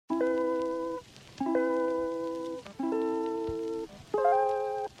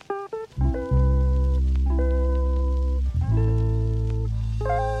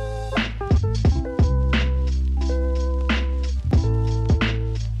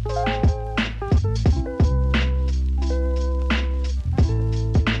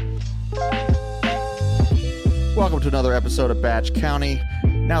another episode of Badge County.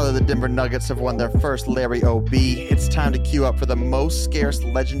 Now that the Denver Nuggets have won their first Larry O.B., it's time to queue up for the most scarce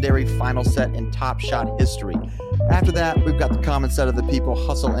legendary final set in Top Shot history. After that, we've got the common set of the people,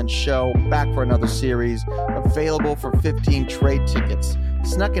 Hustle and Show, back for another series, available for 15 trade tickets.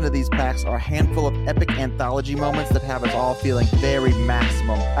 Snuck into these packs are a handful of epic anthology moments that have us all feeling very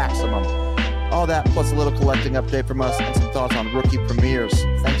paximum. All that plus a little collecting update from us and some thoughts on rookie premieres.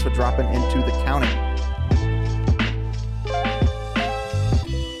 Thanks for dropping into the county.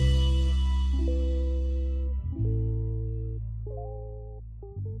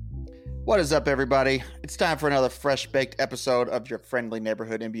 What is up, everybody? It's time for another fresh-baked episode of your friendly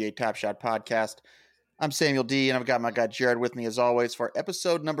neighborhood NBA Top Shot podcast. I'm Samuel D, and I've got my guy Jared with me as always for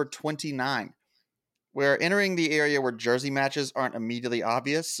episode number 29. We're entering the area where jersey matches aren't immediately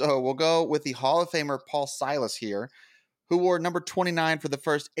obvious, so we'll go with the Hall of Famer Paul Silas here, who wore number 29 for the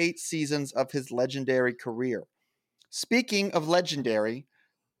first 8 seasons of his legendary career. Speaking of legendary,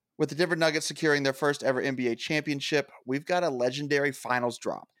 with the Denver Nuggets securing their first ever NBA championship, we've got a legendary finals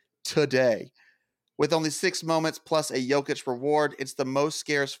drop today. With only 6 moments plus a Jokic reward, it's the most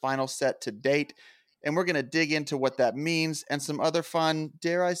scarce final set to date, and we're going to dig into what that means and some other fun,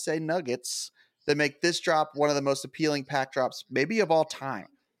 dare I say, nuggets that make this drop one of the most appealing pack drops maybe of all time.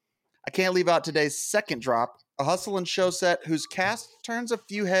 I can't leave out today's second drop, a Hustle and Show set whose cast turns a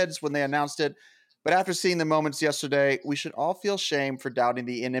few heads when they announced it, but after seeing the moments yesterday, we should all feel shame for doubting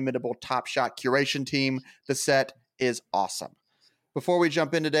the inimitable Top Shot curation team. The set is awesome. Before we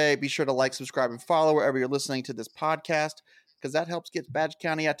jump in today, be sure to like, subscribe, and follow wherever you're listening to this podcast, because that helps get Badge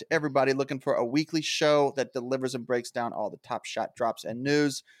County out to everybody looking for a weekly show that delivers and breaks down all the Top Shot drops and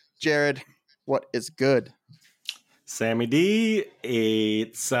news. Jared, what is good? Sammy D,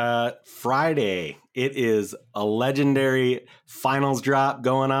 it's Friday. It is a legendary finals drop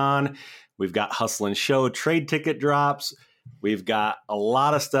going on. We've got Hustle and Show trade ticket drops. We've got a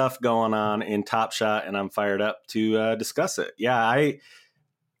lot of stuff going on in Top Shot, and I'm fired up to discuss it. Yeah,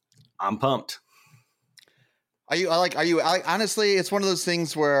 I'm pumped. Honestly, it's one of those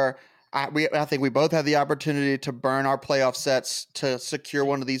things where I think we both have the opportunity to burn our playoff sets to secure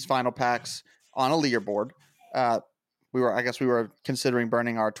one of these final packs on a leaderboard. We were considering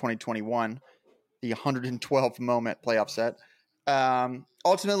burning our 2021, the 112 moment playoff set.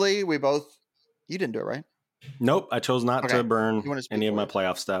 Ultimately, you didn't do it, right? Nope, I chose not to burn any of my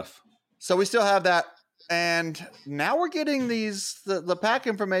playoff stuff. So we still have that. And now we're getting the pack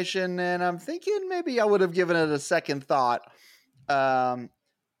information, and I'm thinking maybe I would have given it a second thought,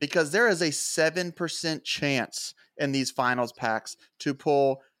 because there is a 7% chance in these finals packs to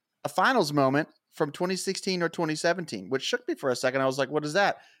pull a finals moment from 2016 or 2017, which shook me for a second. I was like, what is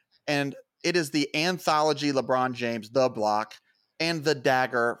that? And it is the Anthology LeBron James, the block, and the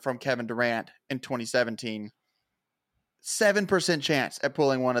dagger from Kevin Durant in 2017. 7% chance at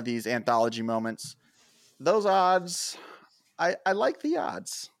pulling one of these anthology moments. Those odds, I like the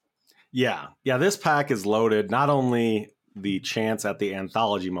odds. Yeah, this pack is loaded. Not only the chance at the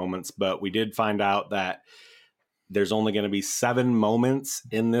anthology moments, but we did find out that there's only going to be 7 moments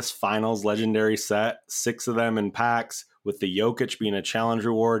in this finals legendary set, 6 of them in packs, with the Jokic being a challenge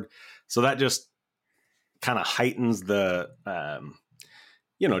reward. So that just kind of heightens the,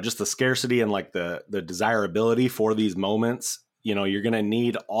 just the scarcity and like the desirability for these moments. You know, you're going to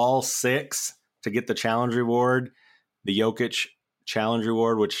need all 6 to get the challenge reward, the Jokic challenge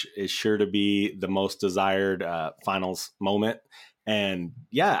reward, which is sure to be the most desired finals moment. And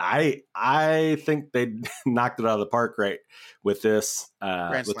yeah, I think they knocked it out of the park right with this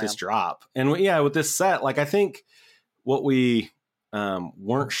this drop. And with this set, like I think what we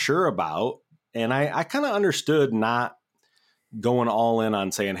weren't sure about, and I kind of understood not going all in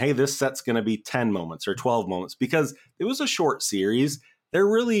on saying, hey, this set's going to be 10 moments or 12 moments, because it was a short series. There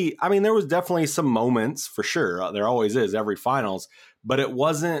was definitely some moments for sure. There always is every finals, but it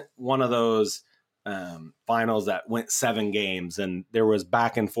wasn't one of those finals that went 7 games and there was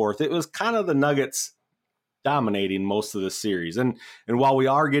back and forth. It was kind of the Nuggets dominating most of the series. And while we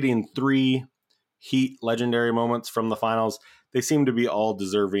are getting 3 Heat legendary moments from the finals, they seem to be all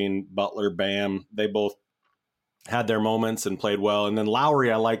deserving. Butler, Bam, they both had their moments and played well. And then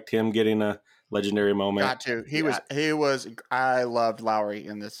Lowry, I liked him getting a legendary moment. Got to. I loved Lowry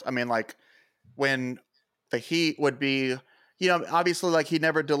in this. I mean, like when the Heat would be, obviously like he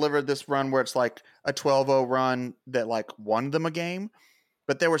never delivered this run where it's like a 12-0 run that like won them a game.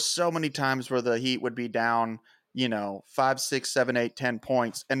 But there were so many times where the Heat would be down, 5, 6, 7, 8, 10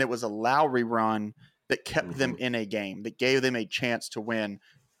 points. And it was a Lowry run that kept them in a game, that gave them a chance to win.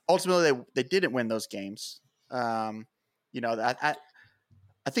 Ultimately, they didn't win those games.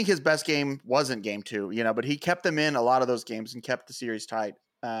 I think his best game wasn't game 2, but he kept them in a lot of those games and kept the series tight.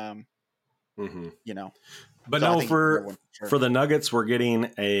 You know, But so I no, think he's number one for sure. the Nuggets, we're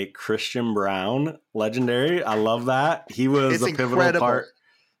getting a Christian Brown legendary. I love that. He was It's a pivotal incredible. part.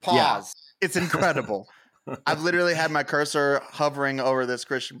 Pause. It's incredible. I've literally had my cursor hovering over this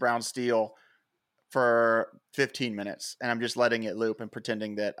Christian Brown steal for 15 minutes, and I'm just letting it loop and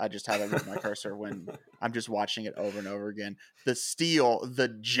pretending that I just have it with my cursor when I'm just watching it over and over again. The steal, the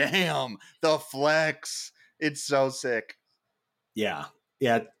jam, the flex. It's so sick. Yeah.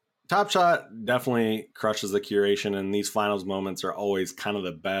 Top Shot definitely crushes the curation, and these finals moments are always kind of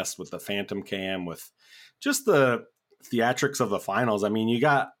the best with the phantom cam, with just the theatrics of the finals. I mean, you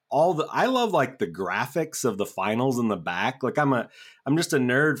got I love like the graphics of the finals in the back. Like I'm just a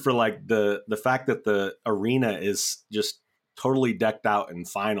nerd for like the fact that the arena is just totally decked out in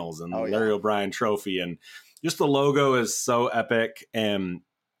finals and Larry O'Brien trophy, and just the logo is so epic. And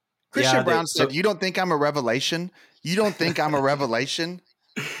Christian Brown said, "You don't think I'm a revelation? You don't think I'm a revelation?"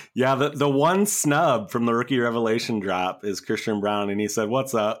 Yeah, the one snub from the rookie revelation drop is Christian Brown, and he said,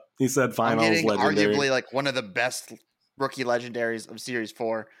 "What's up?" He said, "Finals I'm getting legendary." arguably like one of the best rookie legendaries of Series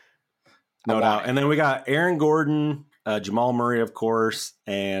 4. No doubt. And then we got Aaron Gordon, Jamal Murray, of course,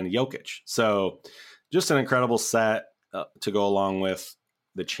 and Jokic. So just an incredible set to go along with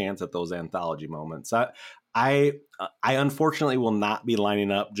the chance at those anthology moments. I unfortunately will not be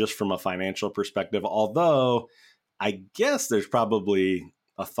lining up just from a financial perspective, although I guess there's probably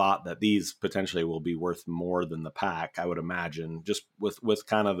a thought that these potentially will be worth more than the pack, I would imagine, just with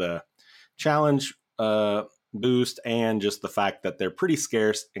kind of the challenge boost and just the fact that they're pretty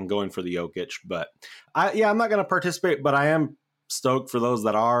scarce and going for the Jokic. But I'm not going to participate, but I am stoked for those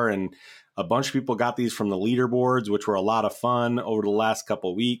that are. And a bunch of people got these from the leaderboards, which were a lot of fun over the last couple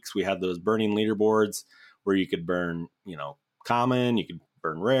of weeks. We had those burning leaderboards where you could burn, common, you could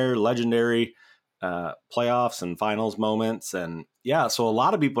burn rare, legendary, playoffs and finals moments. And so a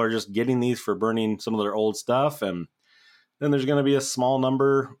lot of people are just getting these for burning some of their old stuff. And then there's going to be a small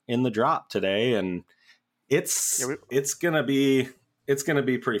number in the drop today. And it's going to be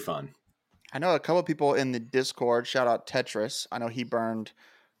pretty fun. I know a couple of people in the Discord, shout out Tetris. I know he burned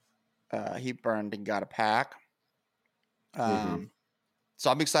and got a pack. So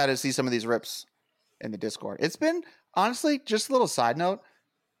I'm excited to see some of these rips in the Discord. It's been, honestly, just a little side note,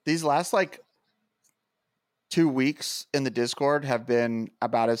 these last 2 weeks in the Discord have been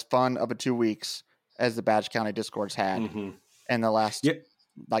about as fun of a 2 weeks as the Badge County Discords had in the last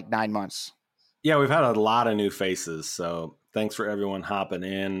 9 months. Yeah, we've had a lot of new faces, so thanks for everyone hopping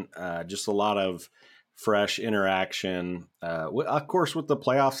in. Just a lot of fresh interaction. Of course, with the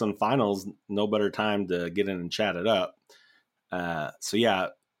playoffs and finals, no better time to get in and chat it up.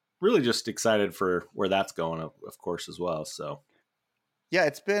 Really just excited for where that's going, of course, as well. So, yeah,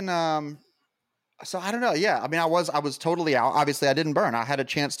 it's been. So I don't know. Yeah, I mean, I was totally out. Obviously, I didn't burn. I had a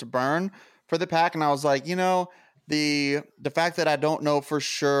chance to burn for the pack, and I was like, the fact that I don't know for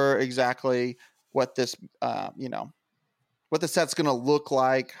sure exactly what this, what the set's going to look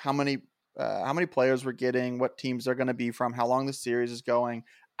like, how many players we're getting, what teams they're going to be from, how long the series is going.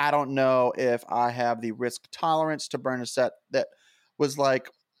 I don't know if I have the risk tolerance to burn a set that was I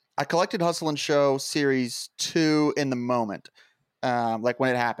collected Hustle and Show Series 2 in the moment,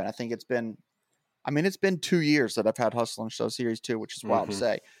 when it happened. I think it's been 2 years that I've had Hustle and Show Series 2, which is wild to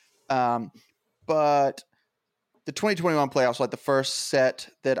say. But the 2021 playoffs were the first set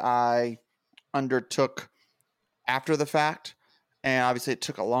that I undertook after the fact. And obviously it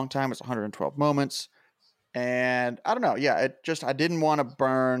took a long time. It's 112 moments. And I don't know. Yeah, I didn't want to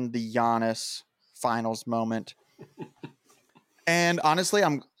burn the Giannis finals moment. And honestly,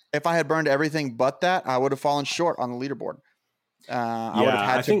 if I had burned everything but that, I would have fallen short on the leaderboard. I would have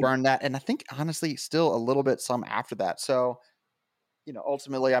had to burn that. And I think, honestly, still a little bit some after that. So,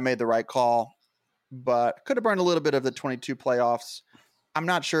 ultimately I made the right call, but could have burned a little bit of the 22 playoffs. I'm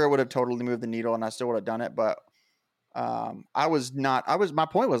not sure it would have totally moved the needle and I still would have done it. But my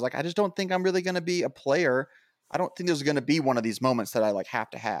point was I just don't think I'm really going to be a player. I don't think there's going to be one of these moments that I have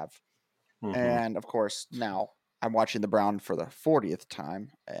to have. And of course, now I'm watching the Brown for the 40th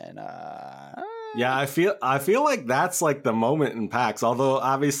time. And I feel like that's the moment in packs, although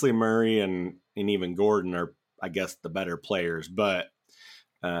obviously Murray and even Gordon are, I guess, the better players. But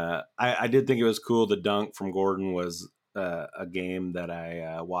I did think it was cool. The dunk from Gordon was a game that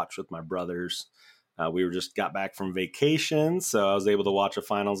I watched with my brothers. We just got back from vacation, so I was able to watch a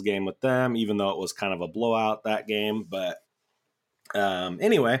finals game with them, even though it was kind of a blowout that game. But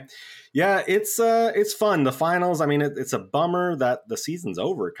anyway, it's fun. The finals, I mean, it's a bummer that the season's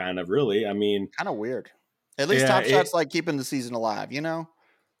over, kind of, really. I mean, kind of weird. At least Top Shot's keeping the season alive,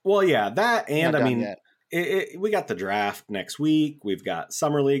 Well, yeah, that, and Not I done mean, yet. we got the draft next week. We've got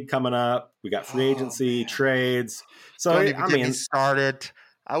summer league coming up. We got free Oh agency, man, trades. So don't even I get me mean, started.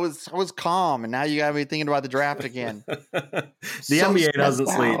 I was calm, and now you got me thinking about the draft again. the So NBA stressed doesn't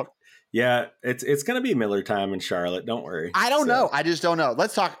sleep. out. Yeah, it's going to be Miller time in Charlotte. Don't worry. I don't know. So I just don't know.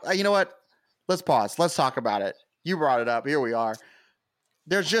 Let's talk. You know what? Let's pause. Let's talk about it. You brought it up. Here we are.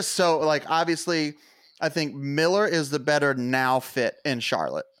 There's just so like obviously, I think Miller is the better now fit in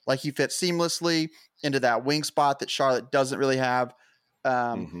Charlotte. Like he fits seamlessly into that wing spot that Charlotte doesn't really have.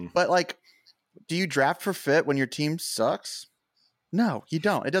 mhm. But like, do you draft for fit when your team sucks? No, you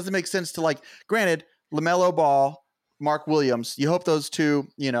don't. It doesn't make sense to like. Granted, LaMelo Ball, Mark Williams. You hope those two,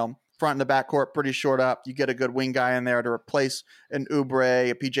 front and the back court pretty short up. You get a good wing guy in there to replace an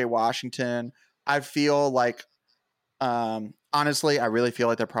Oubre, a PJ Washington. I feel like, honestly, I really feel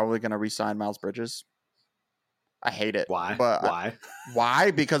like they're probably going to re-sign Miles Bridges. I hate it, Why? but Why?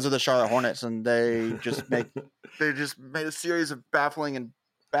 why? Because of the Charlotte Hornets, and they just made a series of baffling and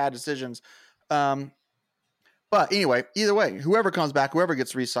bad decisions. But anyway, either way, whoever comes back, whoever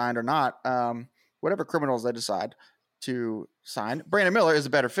gets re-signed or not, whatever criminals they decide to sign, Brandon Miller is a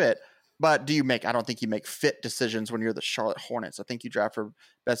better fit. But I don't think you make fit decisions when you're the Charlotte Hornets. I think you draft for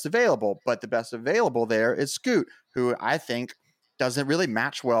best available, but the best available there is Scoot, who I think doesn't really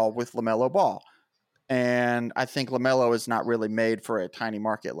match well with LaMelo Ball. And I think LaMelo is not really made for a tiny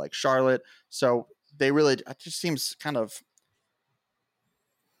market like Charlotte. So it just seems kind of,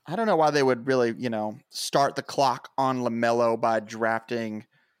 I don't know why they would really, start the clock on LaMelo by drafting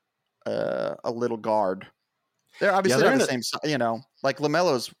a little guard. They're Yeah, obviously they're not the in same, like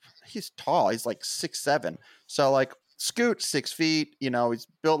he's tall. He's like 6'7". So like Scoot 6 feet, he's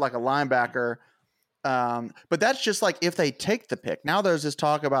built like a linebacker. But that's just like if they take the pick. Now there's this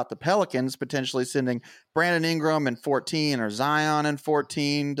talk about the Pelicans potentially sending Brandon Ingram in 14 or Zion in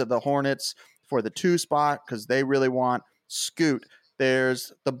 14 to the Hornets for the 2 spot because they really want Scoot.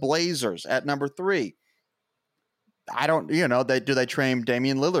 There's the Blazers at number 3. I don't, they train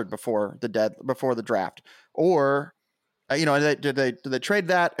Damian Lillard before the draft, or did they trade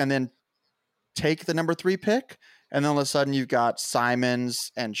that and then take the number 3 pick, and then all of a sudden you've got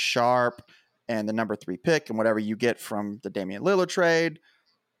Simons and Sharp and the number 3 pick and whatever you get from the Damian Lillard trade.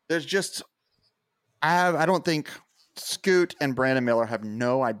 There's just I don't think Scoot and Brandon Miller have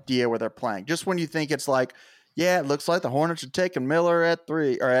no idea where they're playing. Just when you think it's like, yeah, it looks like the Hornets are taking Miller at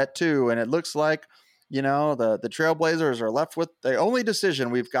 3 or at 2, and it looks like, the Trailblazers are left with the only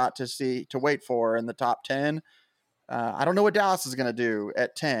decision we've got to wait for in the top 10. I don't know what Dallas is going to do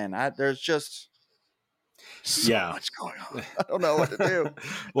at 10. There's just so much going on. I don't know what to do.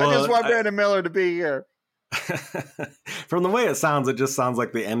 Well, I just want Brandon Miller to be here. From the way it just sounds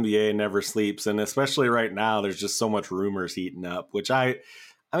like the NBA never sleeps, and especially right now, there's just so much rumors heating up. Which I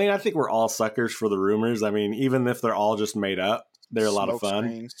think we're all suckers for the rumors. I mean, even if they're all just made up, they're a lot of fun.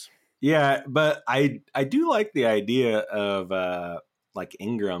 Screens. Yeah, but I do like the idea of like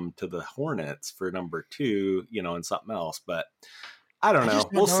Ingram to the Hornets for number 2, and something else. But I don't know.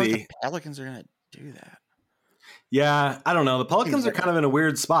 We'll see. The Pelicans are going to do that. Yeah, I don't know. The Pelicans are kind of in a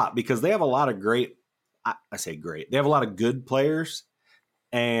weird spot because they have a lot of great. I say great. They have a lot of good players,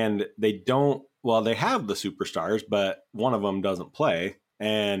 and they don't. Well, they have the superstars, but one of them doesn't play,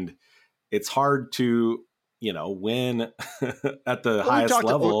 and it's hard to win at the highest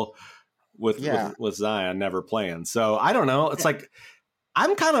level with Zion never playing. So I don't know. It's like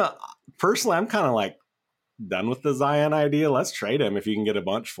I'm kind of like done with the Zion idea. Let's trade him if you can get a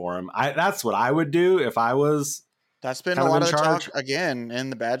bunch for him. That's what I would do if I was. That's been a lot of the talk again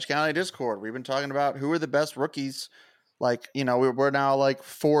in the Badge County Discord. We've been talking about who are the best rookies. Like, we're now like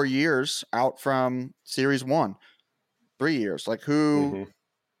 4 years out from Series 1, 3 years. Like who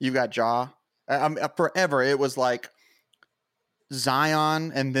you got Ja. Forever it was like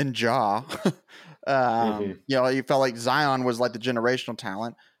Zion and then Ja. You felt like Zion was like the generational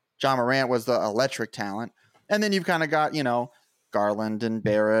talent. Ja Morant was the electric talent. And then you've kind of got, Garland and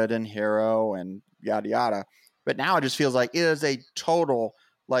Barrett and Hero and yada yada. But now it just feels like it is a total,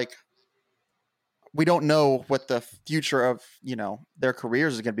 like, we don't know what the future of, their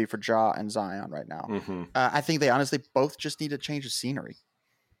careers is going to be for Ja and Zion right now. I think they honestly both just need to change the scenery.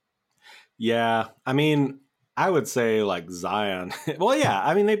 Yeah. I mean, I would say like Zion. Well, yeah,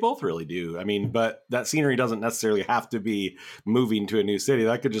 I mean, they both really do. I mean, but that scenery doesn't necessarily have to be moving to a new city.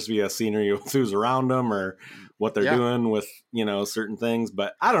 That could just be a scenery with who's around them or what they're doing with, certain things.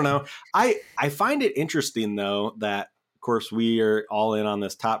 But I don't know. I find it interesting, though, that, of course, we are all in on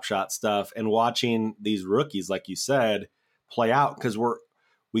this Top Shot stuff and watching these rookies, like you said, play out because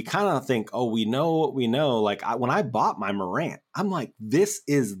we kind of think, oh, we know what we know. Like when I bought my Morant, I'm like, this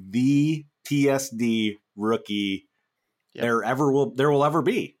is the TSD rookie there will ever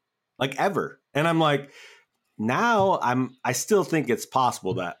be, like ever. And I'm like, now I still think it's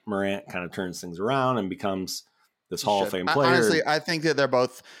possible that Morant kind of turns things around and becomes this Hall of Fame player. Honestly, I think that they're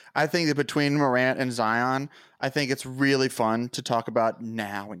both. I think that between Morant and Zion, I think it's really fun to talk about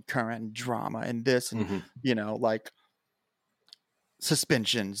now and current drama and this and like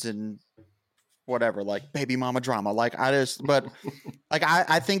suspensions and whatever, like baby mama drama. Like but like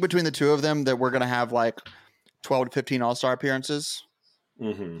I think between the two of them that we're gonna have like 12 to 15 All-Star appearances.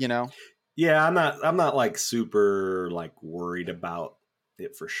 Yeah, I'm not like super like worried about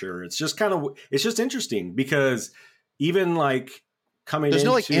it for sure. It's just interesting because even like there's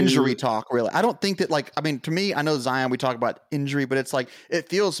no like injury talk really. I don't think that like, I mean, to me, I know Zion, we talk about injury, but it's like, it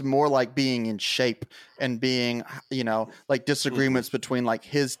feels more like being in shape and being, like disagreements between like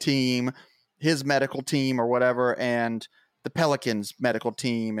his team, his medical team or whatever, and the Pelicans medical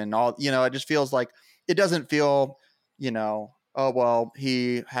team and all, it just feels like, it doesn't feel, oh, well,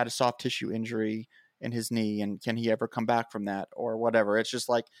 he had a soft tissue injury in his knee and can he ever come back from that or whatever. It's just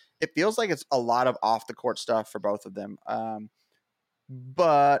like, it feels like it's a lot of off the court stuff for both of them.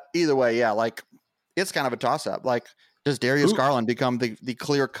 But either way, yeah, like it's kind of a toss up. Like, does Darius Garland become the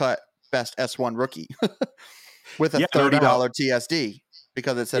clear cut best S1 rookie with a $30 TSD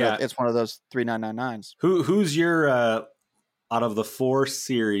because it's one of those 3999s? Who's your out of the 4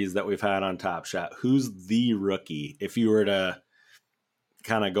 series that we've had on Top Shot, who's the rookie if you were to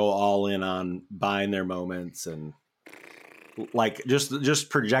kind of go all in on buying their moments and like just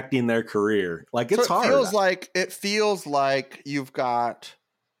projecting their career? Like it's hard. It feels like you've got,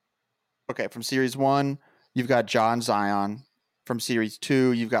 from series 1, you've got John Zion. From series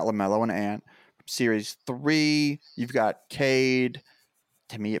 2, you've got LaMelo and Ant. From series 3, you've got Cade.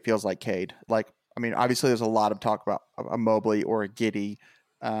 To me, it feels like Cade. Like, I mean, obviously there's a lot of talk about a Mobley or a Giddey.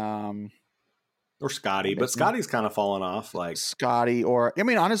 Or Scotty, but Scotty's kind of fallen off. Like Scotty, or I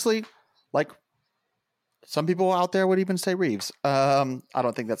mean, honestly, like some people out there would even say Reeves. I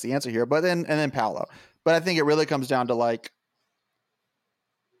don't think that's the answer here, but then Paolo. But I think it really comes down to like,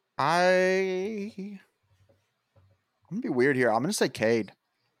 I'm gonna be weird here. I'm gonna say Cade.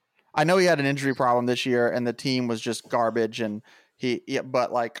 I know he had an injury problem this year, and the team was just garbage, and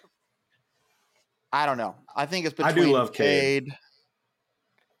but like, I don't know. I think it's between I do love Cade.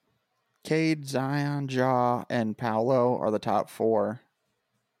 Cade, Zion, Ja, and Paolo are the top 4.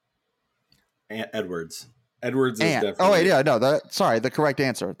 Edwards is definitely. Oh wait, yeah, no. The correct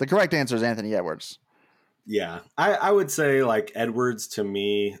answer. The correct answer is Anthony Edwards. Yeah, I would say like Edwards to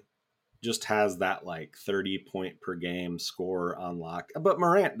me just has that like 30 point per game score on lock, but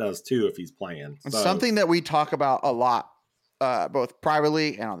Morant does too if he's playing. So. Something that we talk about a lot. Both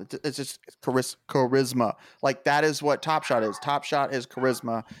privately and it's just charisma. Like that is what Top Shot is. Top Shot is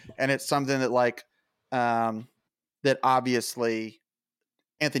charisma, and it's something that like that obviously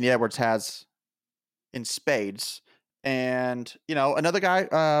Anthony Edwards has in spades. And another guy,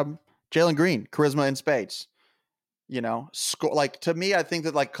 Jalen Green, charisma in spades. Score. Like to me, I think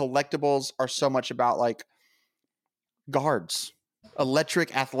that like collectibles are so much about like guards,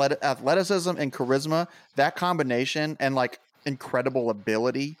 electric athleticism and charisma. That combination and like incredible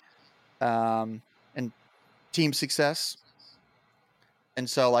ability and team success. And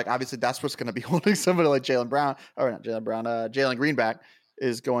so like obviously that's what's going to be holding somebody like Jalen Green back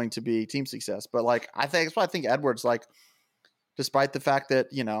is going to be team success. But like I think Edwards, like despite the fact that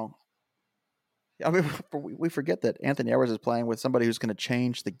I mean we forget that Anthony Edwards is playing with somebody who's going to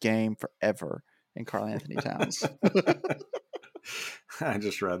change the game forever in Karl Anthony Towns. I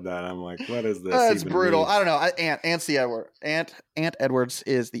just read that. I'm like, what is this? It's brutal. I don't know. Ant Edwards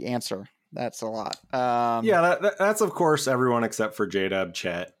is the answer. That's a lot. That's of course everyone except for J-Dub,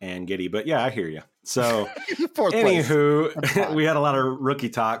 Chet, and Giddey. But yeah, I hear you. So, anywho, we had a lot of rookie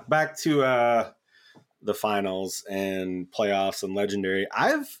talk. Back to the finals and playoffs and legendary.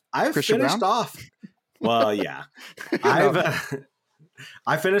 I've finished off. Well, yeah,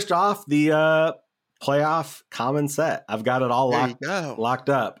 I finished off the playoff common set. I've got it all locked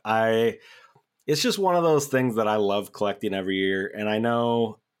up. It's just one of those things that I love collecting every year. And I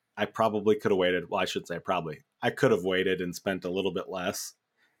know I probably could have waited. Well, I should say probably. I could have waited and spent a little bit less,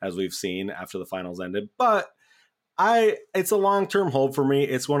 as we've seen after the finals ended. But it's a long-term hold for me.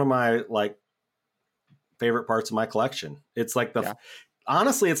 It's one of my like favorite parts of my collection. It's like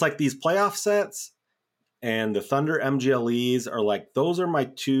honestly, it's like these playoff sets and the Thunder MGLEs are like, those are my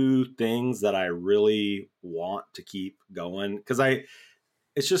 2 things that I really want to keep going. Cause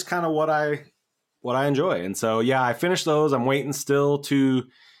it's just kind of what I what I enjoy. And so, yeah, I finished those. I'm waiting still to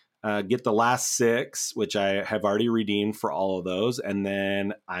get the last 6, which I have already redeemed for all of those. And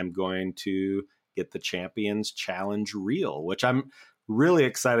then I'm going to get the Champions Challenge reel, which I'm really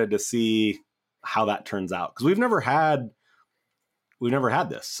excited to see how that turns out. Because we've never had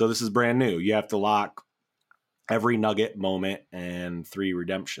this. So this is brand new. You have to lock every nugget, moment, and 3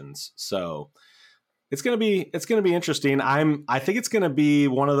 redemptions. So it's gonna be interesting. I think it's gonna be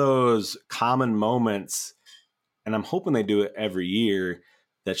one of those common moments, and I'm hoping they do it every year.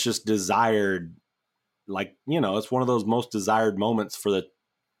 That's just desired, like, it's one of those most desired moments for the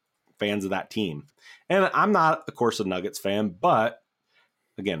fans of that team. And I'm not, of course, a Nuggets fan, but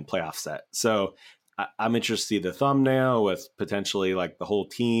again, playoff set. So I'm interested to see the thumbnail with potentially like the whole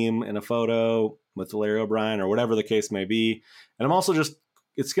team in a photo with Larry O'Brien or whatever the case may be. And I'm also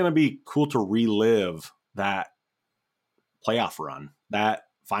it's going to be cool to relive that playoff run, that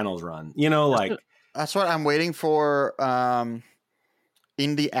finals run, that's what I'm waiting for.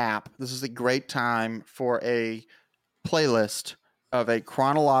 In the app, this is a great time for a playlist of a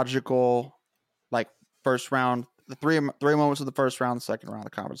chronological, like, first round, the three moments of the first round, the second round, the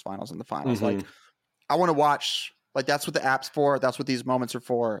conference finals, and the finals. Mm-hmm. Like, I want to watch, like, that's what the app's for. That's what these moments are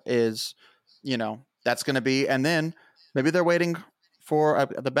for, is, that's going to be. And then maybe they're waiting for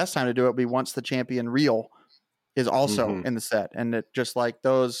the best time to do it would be once the champion reel is also in the set. And it just like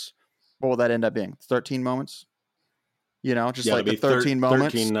those, what will that end up being? 13 moments? Just like the 13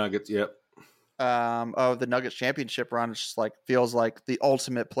 moments. 13 nuggets, yep. Of the Nuggets championship run. It's just like, feels like the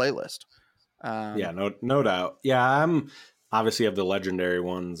ultimate playlist. Yeah, no doubt. Yeah, I'm obviously have the legendary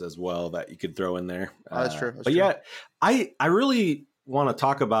ones as well that you could throw in there. That's true. But yeah, I really want to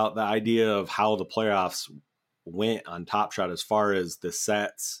talk about the idea of how the playoffs went on Top Shot as far as the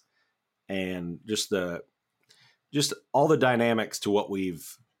sets and just all the dynamics to what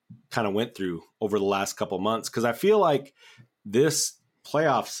we've kind of went through over the last couple months. Because I feel like this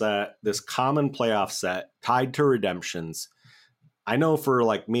playoff set, this common playoff set tied to redemptions, I know for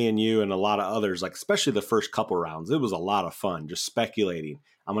like me and you and a lot of others, like especially the first couple rounds, it was a lot of fun just speculating.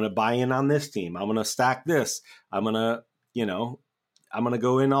 I'm going to buy in on this team. I'm going to stack this. I'm going to, I'm going to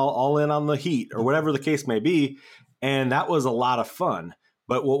go in all in on the Heat or whatever the case may be. And that was a lot of fun.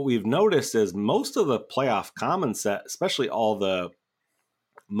 But what we've noticed is most of the playoff common set, especially all the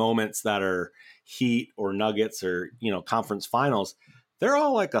moments that are Heat or Nuggets or, conference finals, they're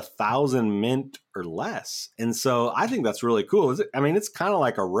all like 1,000 mint or less. And so I think that's really cool. It's kind of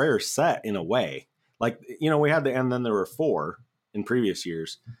like a rare set in a way. Like, we had and then there were 4 in previous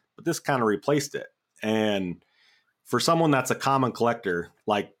years, but this kind of replaced it. And for someone that's a common collector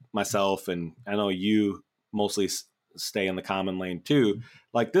like myself, and I know you mostly stay in the common lane too,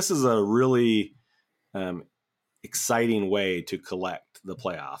 like this is a really exciting way to collect the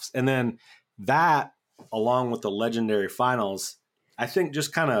playoffs. And then that, along with the legendary finals, I think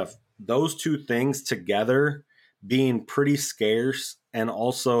just kind of those two things together being pretty scarce and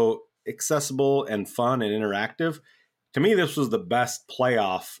also accessible and fun and interactive. To me, this was the best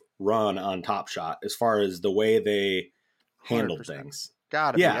playoff run on Top Shot as far as the way they handled 100%. things.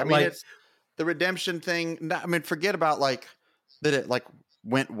 Gotta be. I mean, it's the redemption thing. I mean, forget about like that it like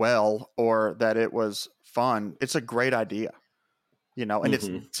went well or that it was fun. It's a great idea, and it's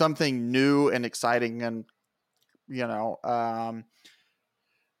something new and exciting and,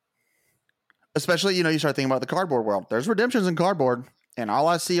 especially, you start thinking about the cardboard world. There's redemptions in cardboard. And all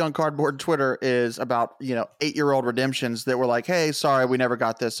I see on cardboard Twitter is about, 8-year-old redemptions that were like, hey, sorry, we never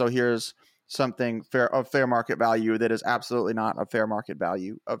got this. So here's something of fair market value that is absolutely not a fair market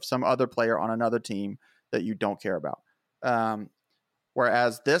value of some other player on another team that you don't care about.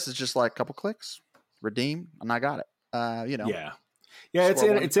 Whereas this is just like a couple clicks, redeem, and I got it. Yeah, it's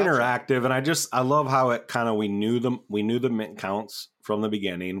interactive, and I love how it kind of we knew the mint counts from the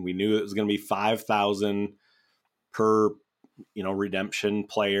beginning. We knew it was going to be 5,000 per redemption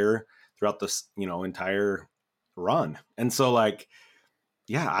player throughout this entire run, and so like,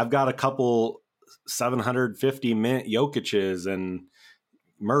 yeah, I've got a couple 750 mint Jokic's and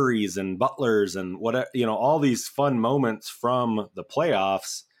Murray's and Butlers and whatever, all these fun moments from the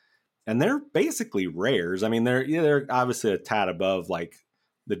playoffs. And they're basically rares. I mean, they're obviously a tad above like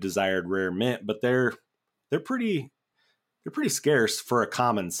the desired rare mint, but they're pretty scarce for a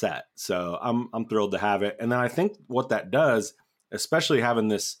common set. So I'm thrilled to have it. And then I think what that does, especially having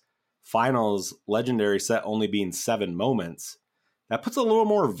this finals legendary set only being 7 moments, that puts a little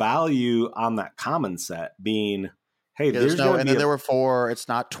more value on that common set being, hey, there's no, and then there were 4. It's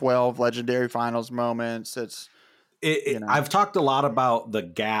not 12 legendary finals moments. It's I've talked a lot about the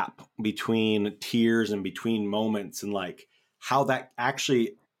gap between tiers and between moments and like how that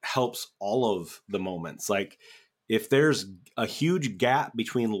actually helps all of the moments. Like if there's a huge gap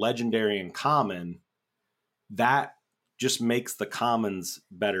between legendary and common, that just makes the commons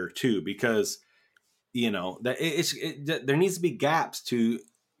better too, because there needs to be gaps to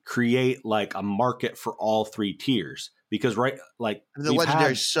create like a market for all three tiers, because the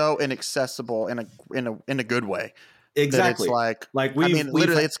legendary is so inaccessible in a good way. That it's exactly like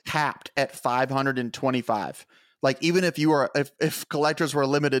literally it's capped at 525. Like even if collectors were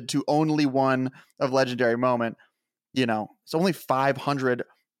limited to only one of legendary moment, it's only 500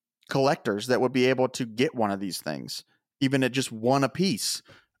 collectors that would be able to get one of these things, even at just one a piece.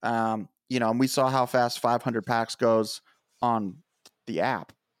 And we saw how fast 500 packs goes on the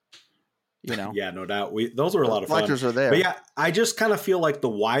app. Yeah, no doubt. Those were a lot of fun. Collectors are there. But yeah, I just kind of feel like the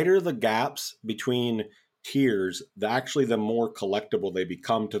wider the gaps between tiers, the more collectible they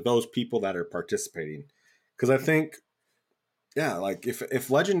become to those people that are participating. Because I think, yeah, like if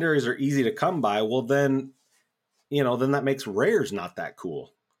legendaries are easy to come by, well then that makes rares not that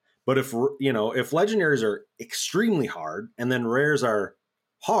cool. But if legendaries are extremely hard and then rares are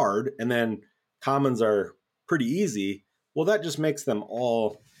hard and then commons are pretty easy, well, that just makes them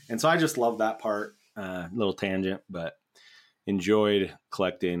all. And so I just love that part. Little tangent, but enjoyed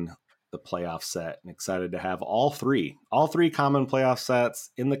collecting the playoff set and excited to have all three common playoff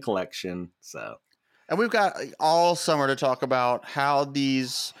sets in the collection. So, and we've got all summer to talk about how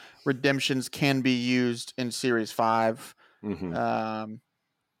these redemptions can be used in Series 5. Mm-hmm.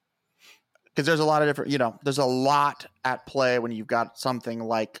 Because there's a lot of different, there's a lot at play when you've got something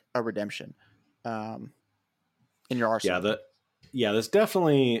like a redemption in your arsenal. There's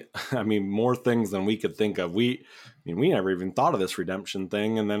definitely, more things than we could think of. We never even thought of this redemption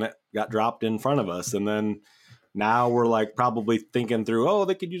thing, and then it got dropped in front of us, and then now we're like probably thinking through,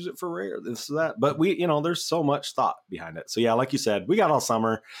 they could use it for rare, this, that. But there's so much thought behind it. So yeah, like you said, we got all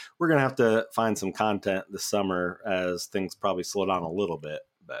summer. We're gonna have to find some content this summer as things probably slow down a little bit.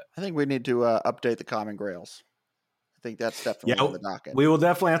 But I think we need to update the common grails. I think that's definitely on the docket. We will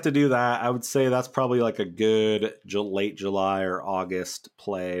definitely have to do that. I would say that's probably like a good late July or August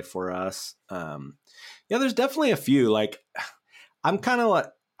play for us. There's definitely a few. Like, I kind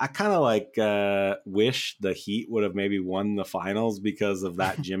of wish the Heat would have maybe won the finals because of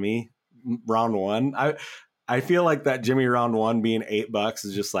that Jimmy round one. I feel like that Jimmy round one being $8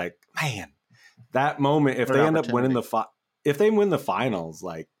 is just like, man, that moment. If they end up winning if they win the finals,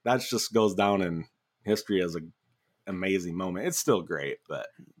 like that just goes down in history as an amazing moment. It's still great, but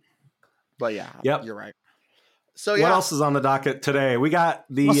yeah, yep, you're right. So what else is on the docket today? We got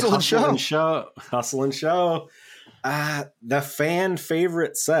the Hustle and Show. The fan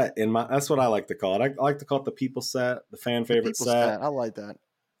favorite set that's what I like to call it. I like to call it the people set, the fan favorite set. I like that.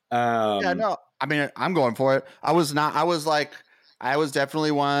 I'm going for it. I was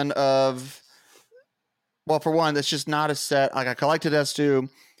definitely one of. Well, for one, it's just not a set. Like I collected S2.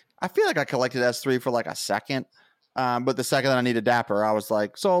 I feel like I collected S3 for like a second. But the second that I needed Dapper, I was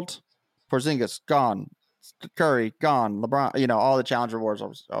like, sold. Porzingis, gone. Curry, gone. LeBron, all the challenge rewards,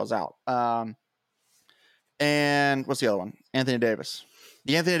 I was out. And what's the other one? Anthony Davis.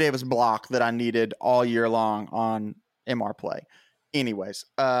 The Anthony Davis block that I needed all year long on MR play. Anyways.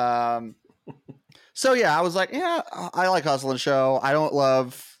 So yeah, I was like, yeah, I like Hustle and Show. I don't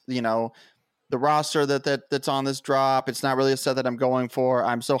love, the roster that's on this drop. It's not really a set that I'm going for.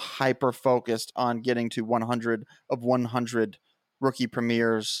 I'm so hyper focused on getting to 100 of 100 rookie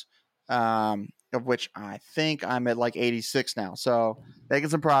premieres, of which I think I'm at like 86 now. So making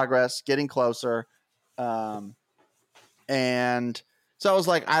some progress, getting closer. And so I was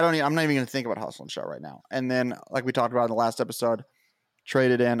like, I'm not even going to think about Hustle and Show right now. And then like we talked about in the last episode,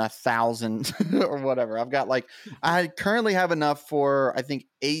 traded in 1,000 or whatever. I currently have enough for, I think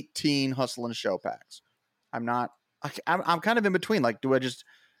 18 Hustle and Show packs. I'm kind of in between. Like,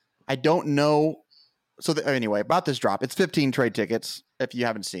 I don't know. So anyway, about this drop, it's 15 trade tickets. If you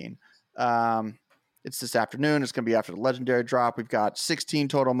haven't seen, it's this afternoon. It's going to be after the legendary drop. We've got 16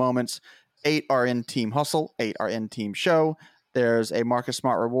 total moments. 8 are in Team Hustle. 8 are in Team Show. There's a Marcus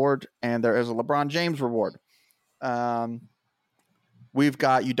Smart reward and there is a LeBron James reward. We've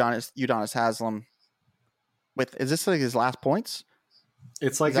got Udonis Haslem is this like his last points?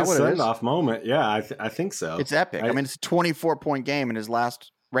 It's like a send-off moment. Yeah, I think so. It's epic. It's a 24-point game in his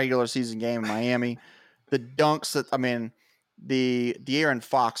last regular season game in Miami. The dunks the De'Aaron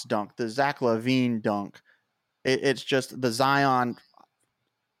Fox dunk, the Zach LaVine dunk. It's just the Zion,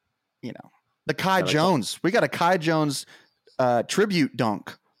 the Kai Jones. We got a Kai Jones tribute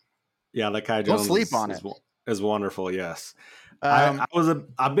dunk. Yeah, the Kai Jones. Don't sleep on it. Is wonderful. Yes. I'm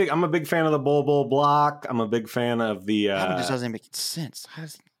a big fan of the Bull block. I'm a big fan of the. That just doesn't make sense.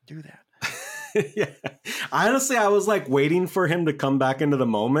 Do that. Yeah. Honestly, I was like waiting for him to come back into the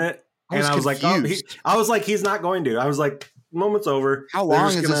moment. I was like, oh, I was like, he's not going to. I was like, moment's over. How long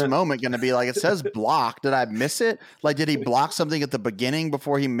is this moment going to be? Like, it says block. Did I miss it? Like, did he block something at the beginning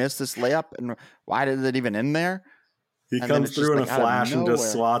before he missed this layup? And why did it even in there? He comes through in a flash and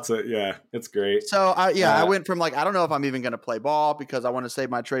just swats it. Yeah, it's great. So, I went from like, I don't know if I'm even going to play ball because I want to save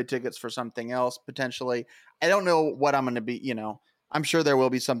my trade tickets for something else potentially. I don't know what I'm going to be, you know. I'm sure there will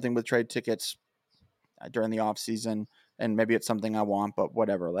be something with trade tickets during the off season, and maybe it's something I want, but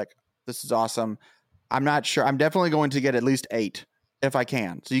whatever. Like, this is awesome. I'm not sure. I'm definitely going to get at least 8 if I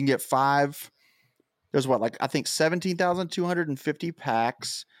can. So you can get 5. There's what, like, I think 17,250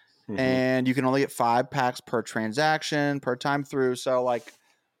 packs, and you can only get 5 packs per transaction per time through. So, like,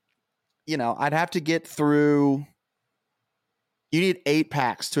 you know, I'd have to get through. You need 8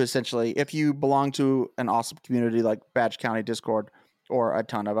 packs to essentially, if you belong to an awesome community like Badge County Discord or a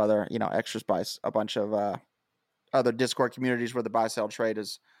ton of other, you know, Extra Spice, a bunch of other Discord communities where the buy sell trade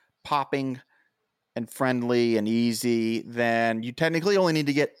is popping and friendly and easy, then you technically only need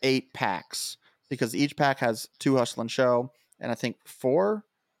to get 8 packs because each pack has 2 Hustle and Show and I think 4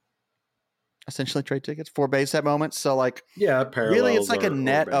 essentially trade tickets, 4 base set moments. So like, yeah, really it's like a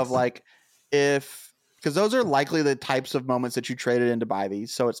net of like, because those are likely the types of moments that you traded in to buy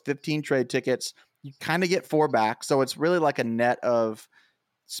these. So it's 15 trade tickets. You kind of get 4 back. So it's really like a net of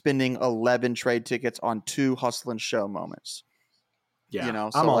spending 11 trade tickets on 2 Hustle and Show moments. Yeah, you know,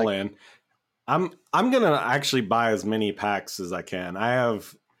 so I'm all in. I'm gonna actually buy as many packs as I can. I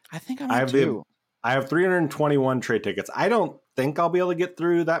think I have 321 trade tickets. I don't think I'll be able to get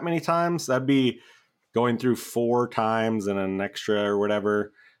through that many times. That'd be going through 4 times and an extra or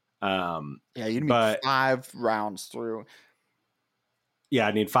whatever. You'd need 5 rounds through. Yeah,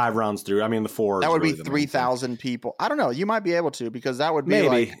 I need 5 rounds through. I mean, the 4 that would be 3,000 people. I don't know. You might be able to because that would be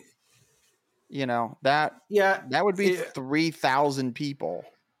like, you know, that would be 3,000 people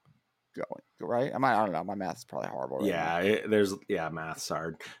going, right? I don't know. My math is probably horrible. Right math's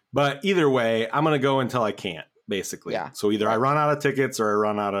hard. But either way, I'm going to go until I can't, basically. Yeah. So either I run out of tickets or I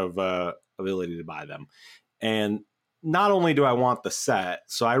run out of ability to buy them. And not only do I want the set,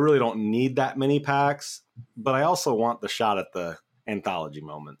 so I really don't need that many packs, but I also want the shot at the Anthology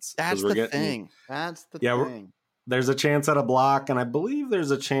Moments. That's the thing. That's the thing. There's a chance at a block, and I believe there's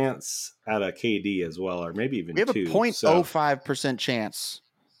a chance at a KD as well, or maybe even 2. We have a 0.05% chance.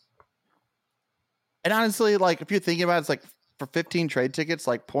 And honestly, like, if you're thinking about it, it's like for 15 trade tickets,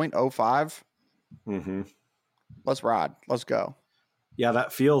 like 0.05. Mm-hmm. Let's ride. Let's go. Yeah,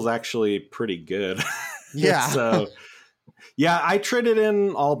 that feels actually pretty good. Yeah. So, yeah, I traded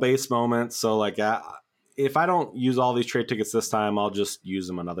in all base moments. So, like, if I don't use all these trade tickets this time, I'll just use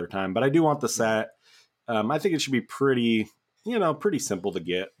them another time. But I do want the set. I think it should be pretty simple to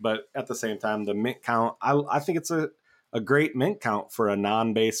get. But at the same time, the mint count, I think it's a great mint count for a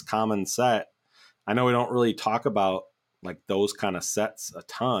non-base common set. I know we don't really talk about like those kind of sets a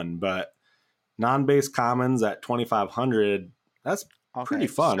ton, but non-base commons at 2,500, that's pretty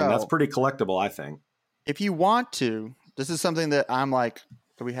fun. And that's pretty collectible, I think. If you want to, this is something that I'm like,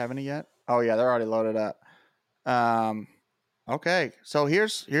 do we have any yet? Oh yeah, they're already loaded up. Okay. So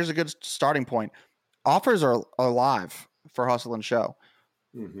here's a good starting point. Offers are live for Hustle and Show,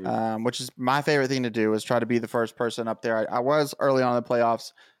 which is my favorite thing to do is try to be the first person up there. I was early on in the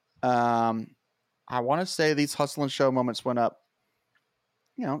playoffs. I want to say these Hustle and Show moments went up,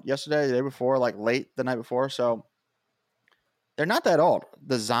 you know, yesterday, the day before, like late the night before. So they're not that old.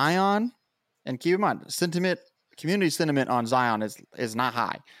 The Zion, and keep in mind, community sentiment on Zion is not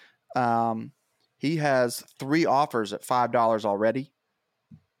high. He has 3 offers at $5 already.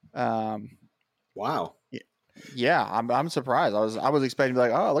 Wow. Yeah, I'm surprised. I was expecting to be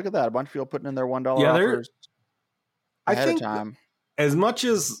like, oh, look at that, a bunch of people putting in their $1 offers ahead of time. As much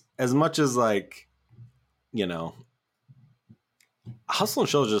as like, you know, Hustle and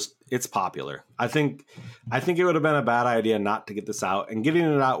Show it's popular. I think it would have been a bad idea not to get this out, and getting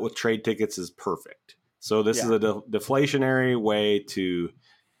it out with trade tickets is perfect. So this is a deflationary way to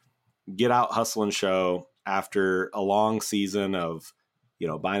get out Hustle and Show after a long season of, you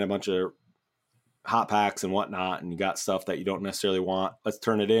know, buying a bunch of hot packs and whatnot, and you got stuff that you don't necessarily want. Let's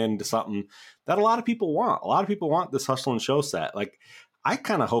turn it into something that a lot of people want. A lot of people want this Hustle and Show set. Like, I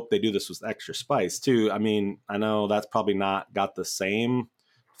kind of hope they do this with Extra Spice too. I mean, I know that's probably not got the same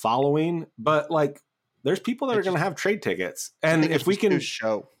following, but like, there's people that are going to have trade tickets, and if we can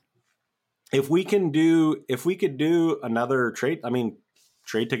do another trade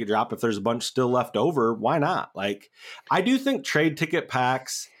ticket drop, if there's a bunch still left over, why not? Like, I do think trade ticket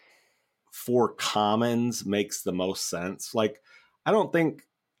packs for commons makes the most sense. Like, I don't think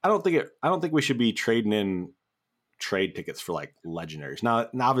I don't think we should be trading in trade tickets for like legendaries. Now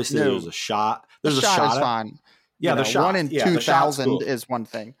obviously No, there's a shot. the There's a shot shot is at, fine. yeah, the One shot. in Yeah, the shot's 2,000 cool. is one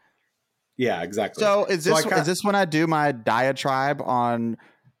thing. Yeah, exactly. So is this when I do my diatribe on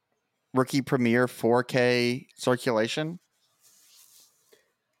Rookie Premier 4K circulation?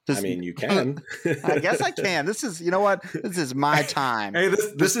 I mean, you can. I guess I can. This is, you know what? This is my time. Hey,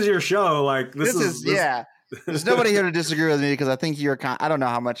 this is your show. Like this is yeah. There's nobody here to disagree with me because I think I don't know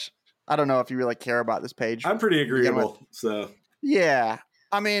how much. I don't know if you really care about this page. I'm pretty to begin with. agreeable. So Yeah,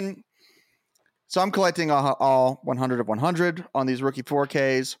 I mean, so I'm collecting all 100 of 100 on these rookie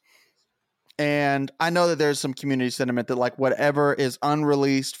 4Ks. And I know that there's some community sentiment that like whatever is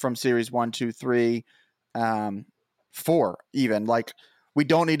unreleased from series 1, 2, 3, 4, even like we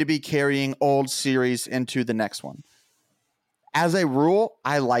don't need to be carrying old series into the next one. As a rule,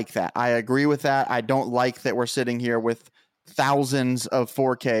 I like that. I agree with that. I don't like that we're sitting here with thousands of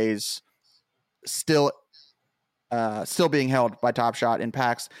 4Ks still being held by Top Shot in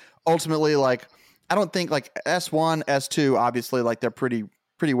packs. Ultimately, like I don't think like S1, S2, obviously like they're pretty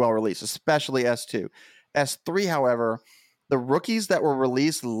well released, especially S2. S3, however, the rookies that were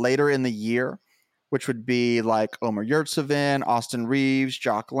released later in the year, which would be like Omer Yurtseven, Austin Reeves,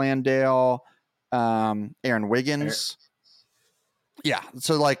 Jock Landale, Aaron Wiggins. Yeah,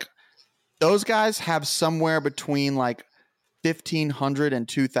 so like those guys have somewhere between like 1,500 and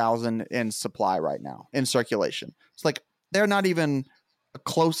 2,000 in supply right now in circulation. It's like they're not even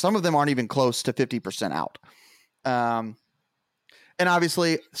close. Some of them aren't even close to 50% out. And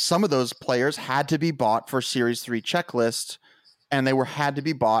obviously, some of those players had to be bought for Series 3 checklist, and they had to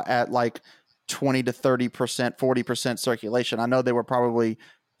be bought at like 20 to 30%, 40% circulation. I know they were probably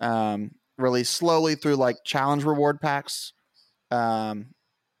released slowly through like challenge reward packs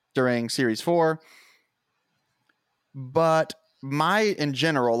during Series 4. But in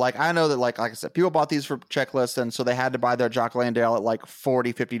general, like I know that like I said, people bought these for checklists, and so they had to buy their Jock Landale at like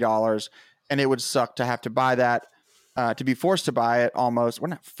 $40, $50, and it would suck to have to buy that, to be forced to buy it almost. We're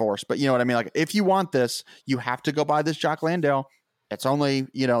not forced, but you know what I mean? Like if you want this, you have to go buy this Jock Landale. It's only,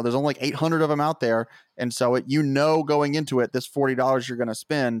 there's only like 800 of them out there. And so going into it, this $40 you're going to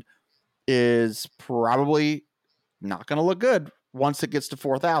spend is probably not going to look good once it gets to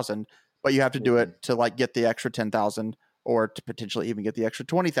 4,000, but you have to do it to like get the extra 10,000 or to potentially even get the extra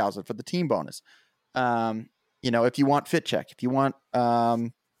 20,000 for the team bonus. If you want fit check, if you want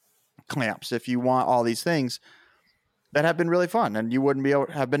clamps, if you want all these things that have been really fun, and you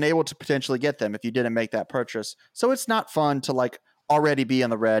wouldn't have been able to potentially get them if you didn't make that purchase. So it's not fun to like already be in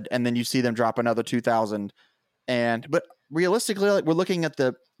the red and then you see them drop another 2,000. But realistically, like we're looking at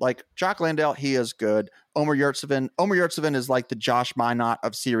the like Jock Landale, he is good. Omer Yurtseven is like the Josh Minot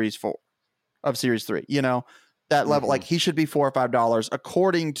of Series 4, of Series 3. That level, like he should be $4 or $5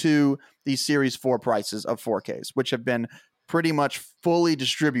 according to the Series 4 prices of 4Ks, which have been pretty much fully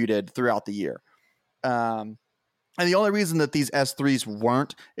distributed throughout the year. And the only reason that these S3s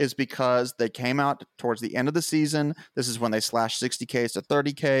weren't is because they came out towards the end of the season. This is when they slashed 60Ks to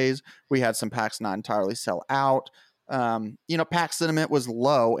 30Ks. We had some packs not entirely sell out. Pack sentiment was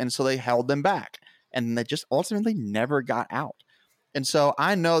low, and so they held them back. And they just ultimately never got out. And so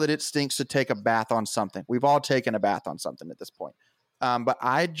I know that it stinks to take a bath on something. We've all taken a bath on something at this point. But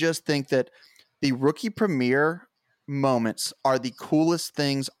I just think that the rookie premiere moments are the coolest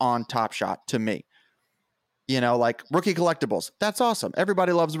things on Top Shot to me. Like rookie collectibles. That's awesome.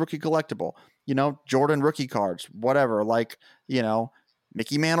 Everybody loves rookie collectible. Jordan rookie cards, whatever. Like,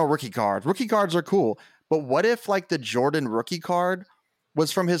 Mickey Mantle rookie cards. Rookie cards are cool. But what if like the Jordan rookie card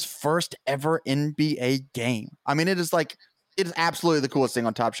was from his first ever NBA game? I mean, it is absolutely the coolest thing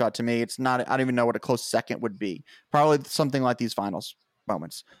on Top Shot to me. It's not, I don't even know what a close second would be. Probably something like these finals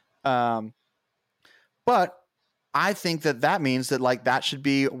moments. But I think that means that like that should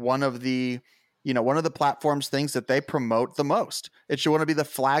be one of the platform's things that they promote the most. It should want to be the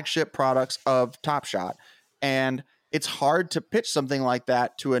flagship products of Top Shot. And it's hard to pitch something like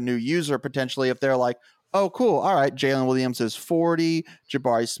that to a new user potentially if they're like, oh, cool. All right. Jalen Williams is 40.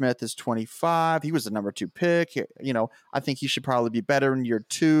 Jabari Smith is 25. He was the number 2 pick. I think he should probably be better in year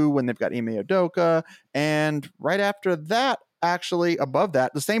 2 when they've got Ime Udoka. And right after that, actually above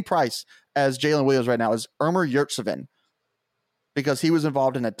that, the same price as Jalen Williams right now is Omer Yurtseven, because he was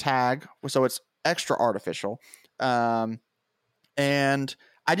involved in a tag. So it's extra artificial. And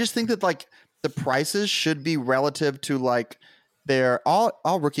I just think that like the prices should be relative to like they're all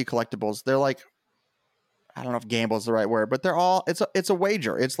rookie collectibles. They're like, I don't know if gamble is the right word, but they're all, it's a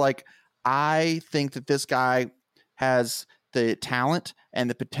wager. It's like, I think that this guy has the talent and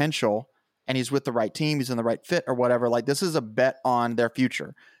the potential and he's with the right team. He's in the right fit or whatever. Like this is a bet on their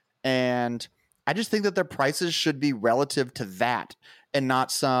future. And I just think that their prices should be relative to that and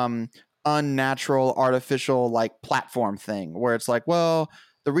not some unnatural, artificial like platform thing where it's like, well,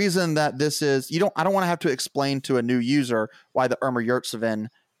 the reason that this is I don't want to have to explain to a new user why the Irma Yurtseven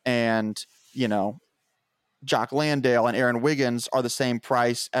and, Jock Landale and Aaron Wiggins are the same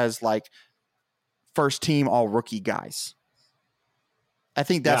price as like first team all rookie guys. I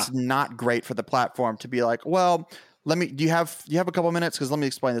think that's not great for the platform to be like, well, do you have a couple minutes? Cause let me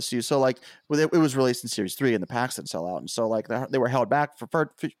explain this to you. So like it was released in series 3 and the packs didn't sell out. And so like they were held back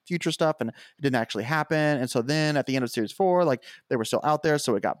for future stuff and it didn't actually happen. And so then at the end of series 4, like they were still out there.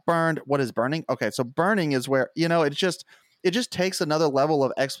 So it got burned. What is burning? Okay. So burning is where, it just takes another level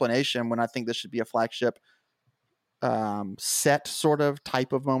of explanation when I think this should be a flagship set sort of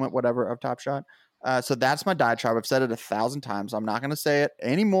type of moment, whatever, of Top Shot. So that's my diatribe. I've said it 1,000 times. I'm not going to say it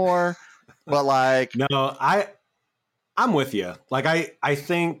anymore, but like, no, I'm with you. Like, I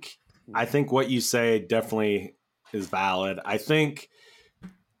think what you say definitely is valid. I think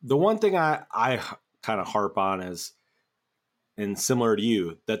the one thing I kind of harp on is, and similar to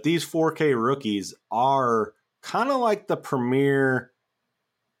you, that these 4K rookies are kind of like the premier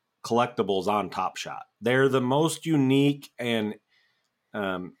collectibles on Top Shot. They're the most unique and,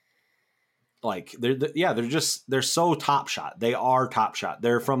 like they're so Top Shot. They are Top Shot.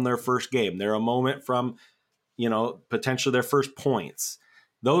 They're from their first game. They're a moment from, potentially their first points.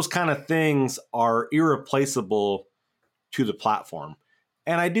 Those kind of things are irreplaceable to the platform.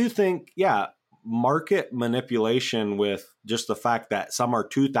 And I do think, market manipulation with just the fact that some are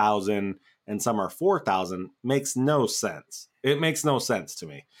 2,000 and some are 4,000 makes no sense. It makes no sense to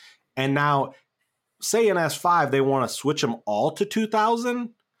me. And now, say in S5, they want to switch them all to 2,000.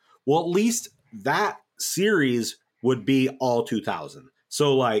 Well, at least that series would be all 2,000.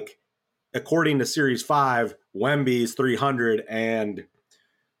 So, like, according to Series 5, Wemby's 300 and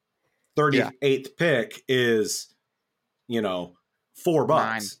 38th pick is, $4.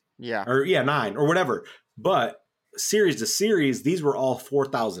 $9. Yeah. Or, 9 or whatever. But series to series, these were all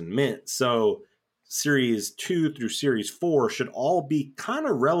 4,000 mint. So, Series 2 through Series 4 should all be kind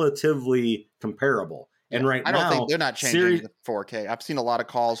of relatively comparable. And right now, I don't think they're not changing the 4K. I've seen a lot of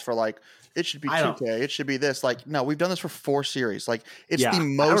calls for like, it should be 2K. It should be this. Like, no, we've done this for 4 series. Like, it's the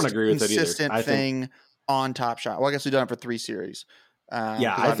most consistent thing on Top Shot. Well, I guess we've done it for 3 series.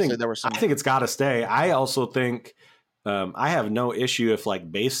 I think it's got to stay. I also think I have no issue if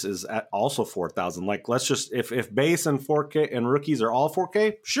like base is at also 4,000. Like, let's just if base and 4K and rookies are all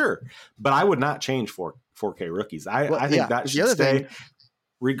 4K, sure. But I would not change 4K rookies. I think that should stay.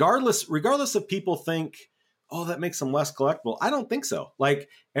 Regardless if people think, oh, that makes them less collectible. I don't think so. Like,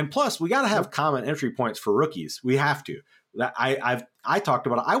 and plus we got to have common entry points for rookies. We have to. That I talked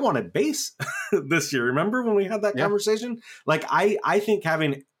about it. I wanted base this year. Remember when we had that conversation? Like, I think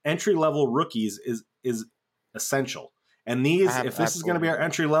having entry level rookies is essential. And if this is going to be our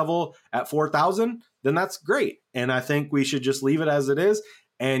entry level at 4,000, then that's great. And I think we should just leave it as it is.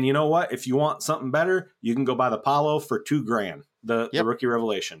 And you know what? If you want something better, you can go buy the Apollo for $2,000. The rookie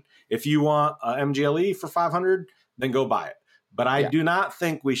revelation. If you want MGLE for 500, then go buy it. But I do not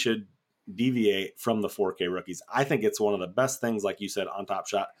think we should deviate from the 4K rookies. I think it's one of the best things, like you said, on Top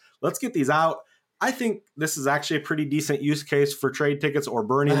Shot. Let's get these out. I think this is actually a pretty decent use case for trade tickets or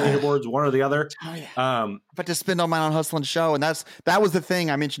burning leaderboards, one or the other. But to spend all mine on Hustle and Show, and that was the thing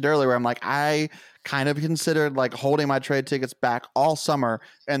I mentioned earlier, where I'm like, I kind of considered like holding my trade tickets back all summer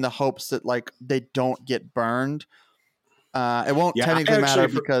in the hopes that like they don't get burned. It won't technically matter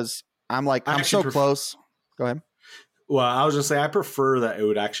because I'm so close. Go ahead. Well, I was going to say, I prefer that it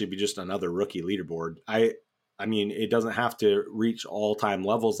would actually be just another rookie leaderboard. I mean, it doesn't have to reach all-time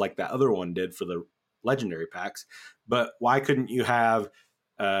levels like that other one did for the legendary packs, but why couldn't you have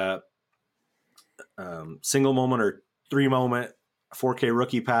single moment or 3 moment 4K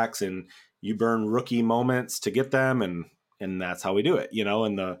rookie packs and you burn rookie moments to get them, and that's how we do it,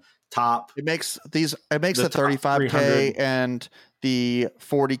 in the top. It makes the 35K and the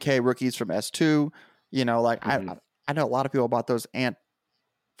 40K rookies from S2, I know a lot of people bought those Ant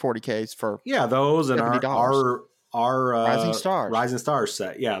 40Ks for those and our Rising Stars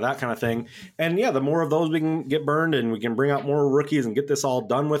set. Yeah, that kind of thing. And the more of those we can get burned and we can bring out more rookies and get this all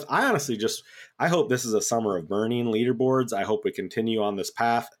done with. I honestly I hope this is a summer of burning leaderboards. I hope we continue on this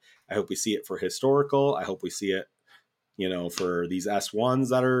path. I hope we see it for historical. I hope we see it, for these S1s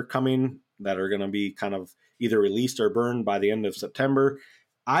that are coming, that are going to be kind of either released or burned by the end of September.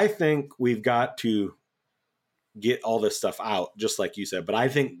 I think we've got to get all this stuff out, just like you said. But I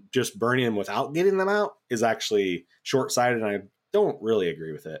think just burning them without getting them out is actually short-sighted, and I don't really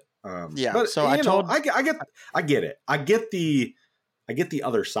agree with it. But, so I get it. I get the I get the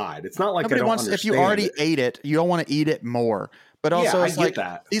other side. It's not like Nobody I don't wants, understand. if you already ate it, you don't want to eat it more. But also, Yeah, it's I get like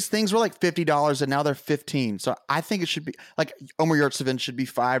that. these things were like $50 and now they're $15. So I think it should be like Omer Yurtsevin should be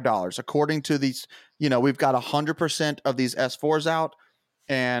 $5. According to these, we've got 100% of these S4s out,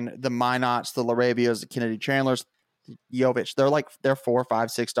 and the Minots, the Laravias, the Kennedy Chandlers, Jovic, they're $4, $5,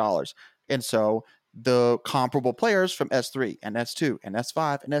 $6. And so the comparable players from S3 and S2 and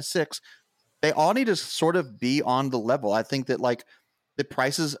S5 and S6, they all need to sort of be on the level. I think that like the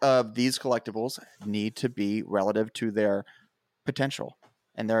prices of these collectibles need to be relative to their potential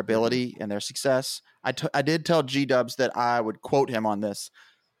and their ability and their success. I did tell G-Dubs that I would quote him on this,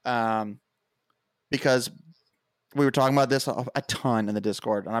 because we were talking about this a ton in the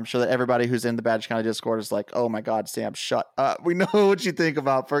Discord, and I'm sure that everybody who's in the Badge County Discord is like, oh my God, Sam, shut up. We know what you think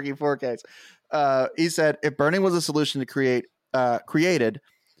about Perky 4Ks. He said, if burning was a solution to created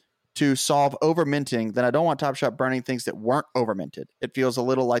to solve over minting, then I don't want Top Shot burning things that weren't over minted. It feels a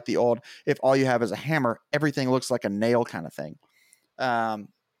little like the old, if all you have is a hammer, everything looks like a nail kind of thing. And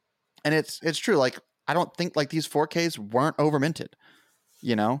it's true. Like, I don't think like these 4Ks weren't over minted,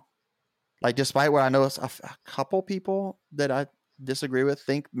 like despite what I know, a couple people that I disagree with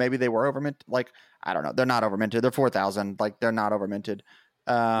think maybe they were over minted. Like, I don't know. They're not over minted. They're 4,000. Like, they're not over minted.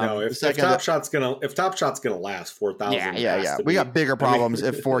 No, if Top Shot's gonna last 4,000, yeah. We got bigger problems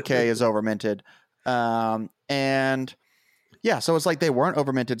if 4K is over minted. And yeah, so it's like they weren't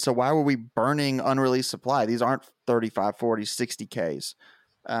over minted. So why were we burning unreleased supply? These aren't 35, 40, 60Ks.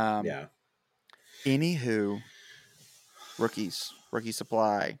 Yeah. Anywho, rookie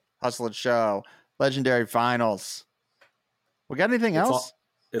supply, Hustle and Show, Legendary Finals. We got anything else?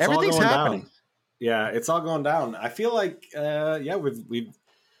 Everything's happening. Down. Yeah, it's all going down. I feel like,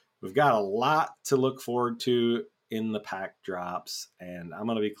 we've got a lot to look forward to in the pack drops, and I'm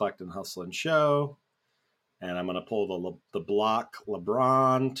going to be collecting Hustle and Show, and I'm going to pull the block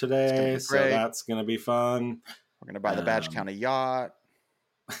LeBron today, so that's going to be fun. We're going to buy the Badge County yacht.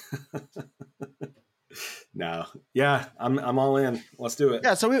 No, yeah, I'm all in. Let's do it.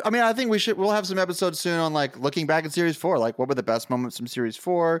 Yeah, so I think we'll have some episodes soon on like looking back at Series 4, like what were the best moments from Series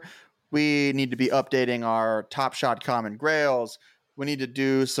 4. We need to be updating our Top Shot Common Grails. We need to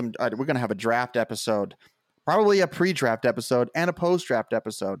do some. We're going to have a draft episode, probably a pre-draft episode and a post-draft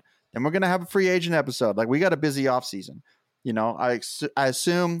episode. And we're going to have a free agent episode. Like, we got a busy off season. I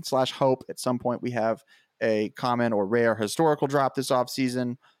assume / hope at some point we have a common or rare historical drop this off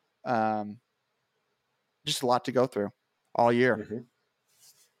season. Just a lot to go through all year. Mm-hmm.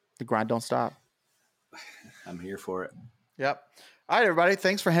 The grind don't stop. I'm here for it. Yep. All right, everybody.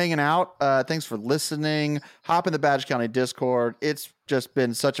 Thanks for hanging out. Thanks for listening. Hop in the Badge County Discord. It's just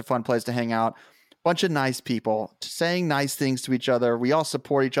been such a fun place to hang out. Bunch of nice people saying nice things to each other. We all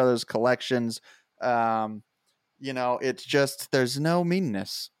support each other's collections. It's just, there's no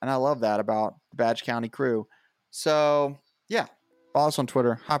meanness. And I love that about the Badge County crew. So, yeah. Follow us on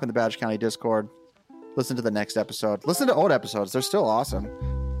Twitter. Hop in the Badge County Discord. Listen to the next episode. Listen to old episodes. They're still awesome.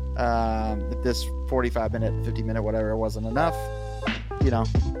 If this 45-minute, 50-minute, whatever it wasn't enough,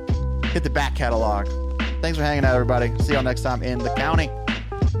 hit the back catalog. Thanks for hanging out, everybody. See y'all next time in the county.